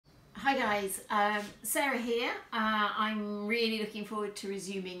Hi guys, Sarah here. I'm really looking forward to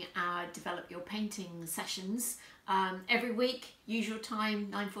resuming our Develop Your Painting sessions every week, usual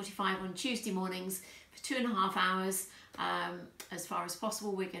time 9:45 on Tuesday mornings for 2.5 hours. As far as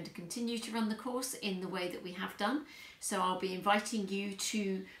possible, we're going to continue to run the course in the way that we have done. So I'll be inviting you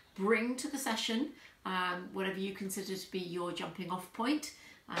to bring to the session whatever you consider to be your jumping off point.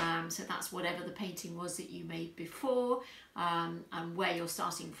 So that's whatever the painting was that you made before and where you're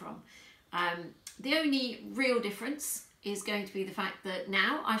starting from. The only real difference is going to be the fact that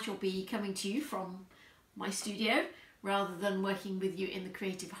now I shall be coming to you from my studio rather than working with you in the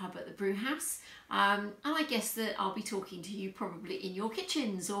Creative Hub at the Brew House. And I guess that I'll be talking to you probably in your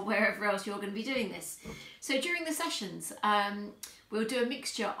kitchens or wherever else you're going to be doing this. So during the sessions, we'll do a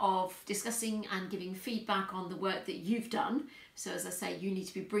mixture of discussing and giving feedback on the work that you've done. So as I say, you need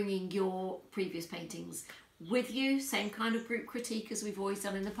to be bringing your previous paintings with you, same kind of group critique as we've always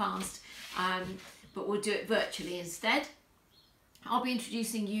done in the past, but we'll do it virtually instead. I'll be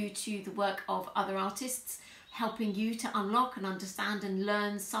introducing you to the work of other artists, helping you to unlock and understand and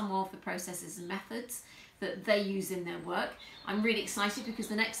learn some of the processes and methods that they use in their work. I'm really excited because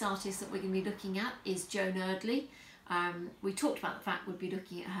the next artist that we're going to be looking at is Joan Eardley. We talked about the fact we'd be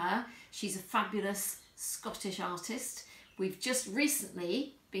looking at her. She's a fabulous Scottish artist. We've just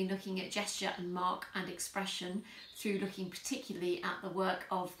recently been looking at gesture and mark and expression through looking particularly at the work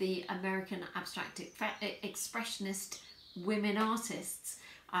of the American abstract expressionist women artists.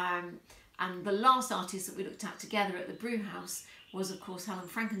 And the last artist that we looked at together at the Brew House was of course Helen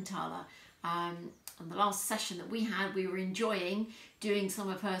Frankenthaler. And the last session that we had, we were enjoying doing some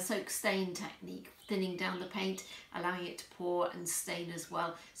of her soak stain technique, thinning down the paint, allowing it to pour and stain as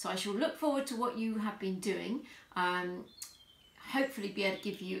well. So I shall look forward to what you have been doing. Hopefully be able to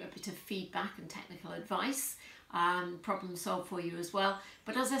give you a bit of feedback and technical advice, problem solve for you as well.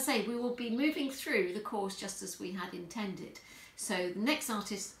 But as I say, we will be moving through the course just as we had intended. So the next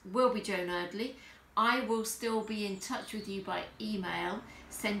artist will be Joan Eardley. I will still be in touch with you by email,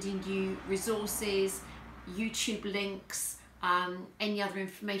 sending you resources, YouTube links, any other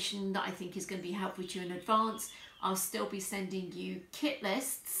information that I think is going to be helpful to you in advance. I'll still be sending you kit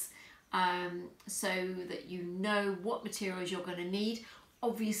lists so that you know what materials you're going to need.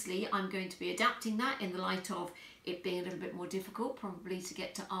 Obviously, I'm going to be adapting that in the light of it being a little bit more difficult probably to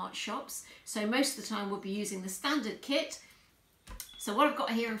get to art shops. So most of the time we'll be using the standard kit. So what I've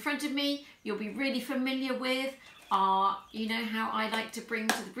got here in front of me, you'll be really familiar with are, you know how I like to bring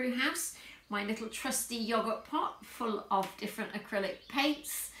to the brew house, my little trusty yogurt pot full of different acrylic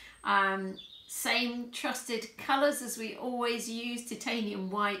paints. Same trusted colours as we always use,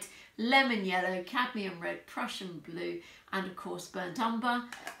 titanium white, lemon yellow, cadmium red, Prussian blue, and of course burnt umber.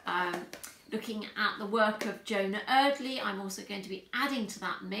 Looking at the work of Joan Eardley, I'm also going to be adding to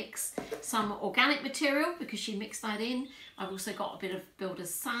that mix some organic material because she mixed that in. I've also got a bit of builder's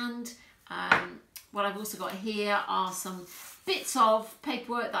sand. What I've also got here are some bits of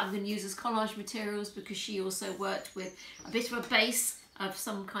paperwork that I'm going to use as collage materials because she also worked with a bit of a base of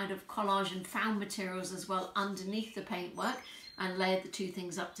some kind of collage and found materials as well underneath the paintwork and layered the two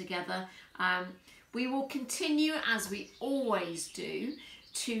things up together. We will continue, as we always do,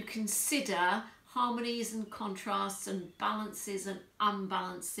 to consider harmonies and contrasts and balances and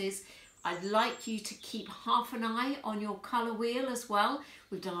unbalances. I'd like you to keep half an eye on your colour wheel as well.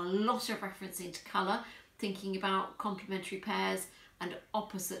 We've done a lot of referencing to colour, thinking about complementary pairs and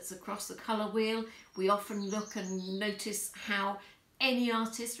opposites across the colour wheel. We often look and notice how any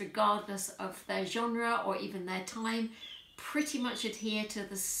artist, regardless of their genre or even their time, pretty much adhere to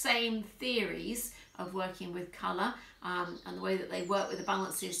the same theories of working with colour and the way that they work with the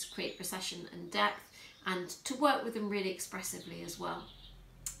balances to create procession and depth and to work with them really expressively as well.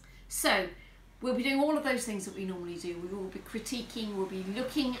 So we'll be doing all of those things that we normally do. We will be critiquing, we'll be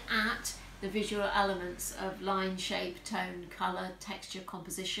looking at the visual elements of line, shape, tone, colour, texture,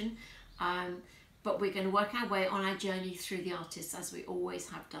 composition. But we're going to work our way on our journey through the artists as we always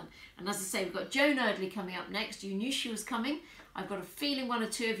have done. And as I say, we've got Joan Eardley coming up next. You knew she was coming. I've got a feeling one or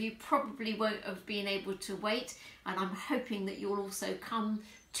two of you probably won't have been able to wait. And I'm hoping that you'll also come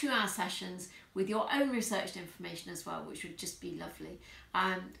to our sessions with your own researched information as well, which would just be lovely.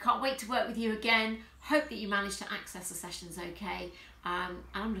 Can't wait to work with you again. Hope that you managed to access the sessions okay. And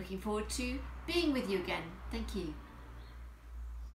I'm looking forward to being with you again. Thank you.